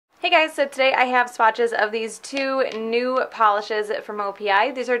Hey guys, so today I have swatches of these two new polishes from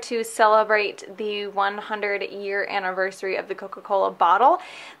OPI. These are to celebrate the 100-year anniversary of the Coca Cola bottle.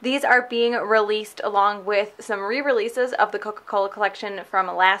 These are being released along with some re-releases of the Coca Cola collection from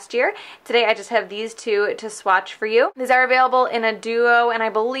last year. Today I just have these two to swatch for you. These are available in a duo, and I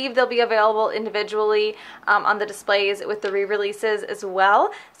believe they'll be available individually on the displays with the re-releases as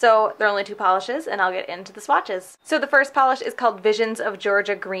well. So they're only two polishes, and I'll get into the swatches. So the first polish is called Visions of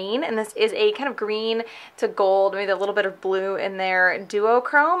Georgia Green. And this is a kind of green to gold, maybe a little bit of blue in their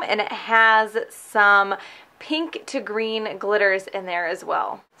duochrome, and it has some pink to green glitters in there as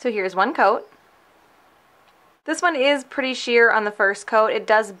well. So here's one coat. This one is pretty sheer on the first coat. It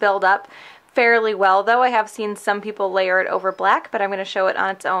does build up fairly well though. I have seen some people layer it over black, but I'm going to show it on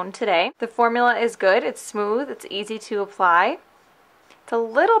its own today. The formula is good. It's smooth. It's easy to apply. It's a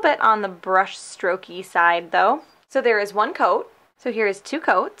little bit on the brush strokey side though. So there is one coat. So here is two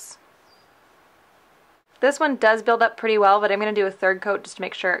coats. This one does build up pretty well, but I'm going to do a third coat just to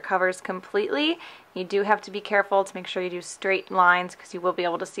make sure it covers completely. You do have to be careful to make sure you do straight lines because you will be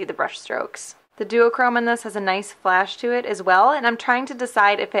able to see the brush strokes. The duochrome in this has a nice flash to it as well, and I'm trying to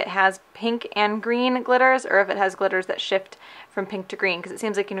decide if it has pink and green glitters or if it has glitters that shift from pink to green, because it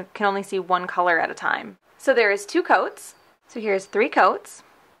seems like you can only see one color at a time. So there is two coats. So here's three coats.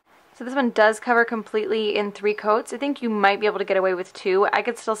 So this one does cover completely in three coats. I think you might be able to get away with two. I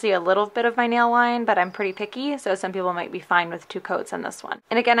could still see a little bit of my nail line, but I'm pretty picky, so some people might be fine with two coats on this one.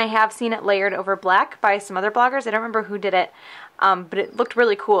 And again, I have seen it layered over black by some other bloggers. I don't remember who did it, but it looked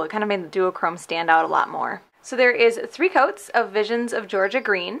really cool. It kind of made the duochrome stand out a lot more. So there is three coats of Visions of Georgia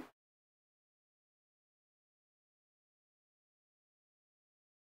Green.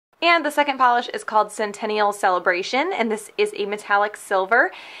 And the second polish is called Centennial Celebration, and this is a metallic silver.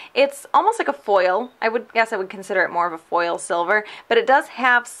 It's almost like a foil. I would consider it more of a foil silver, but it does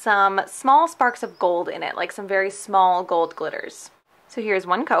have some small sparks of gold in it, like some very small gold glitters. So here's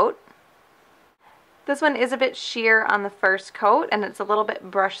one coat. This one is a bit sheer on the first coat, and it's a little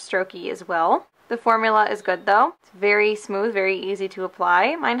bit brush strokey as well. The formula is good though. It's very smooth, very easy to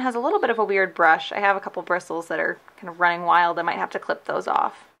apply. Mine has a little bit of a weird brush. I have a couple bristles that are kind of running wild. I might have to clip those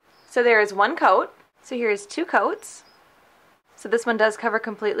off. So there is one coat. So here's two coats. So this one does cover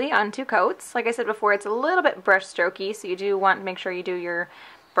completely on two coats. Like I said before, it's a little bit brush strokey, so you do want to make sure you do your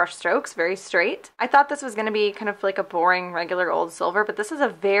brush strokes very straight. I thought this was going to be kind of like a boring regular old silver, but this is a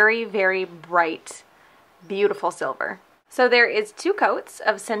very, very bright, beautiful silver. So there is two coats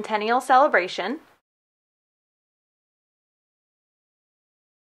of Centennial Celebration.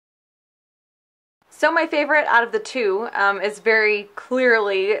 So my favorite out of the two is very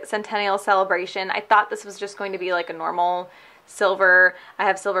clearly Centennial Celebration. I thought this was just going to be like a normal silver. I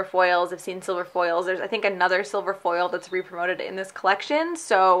have silver foils. I've seen silver foils. There's, I think, another silver foil that's re-promoted in this collection,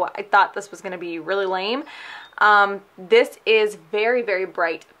 so I thought this was going to be really lame. This is very, very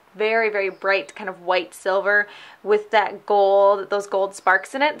bright. Very, very bright kind of white silver with that gold, those gold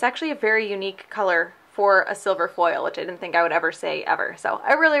sparks in it. It's actually a very unique color for a silver foil, which I didn't think I would ever say ever. So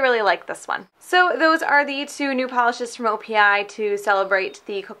I really, really like this one. So those are the two new polishes from OPI to celebrate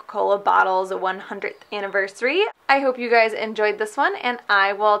the Coca Cola bottle's 100th anniversary. I hope you guys enjoyed this one, and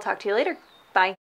I will talk to you later. Bye.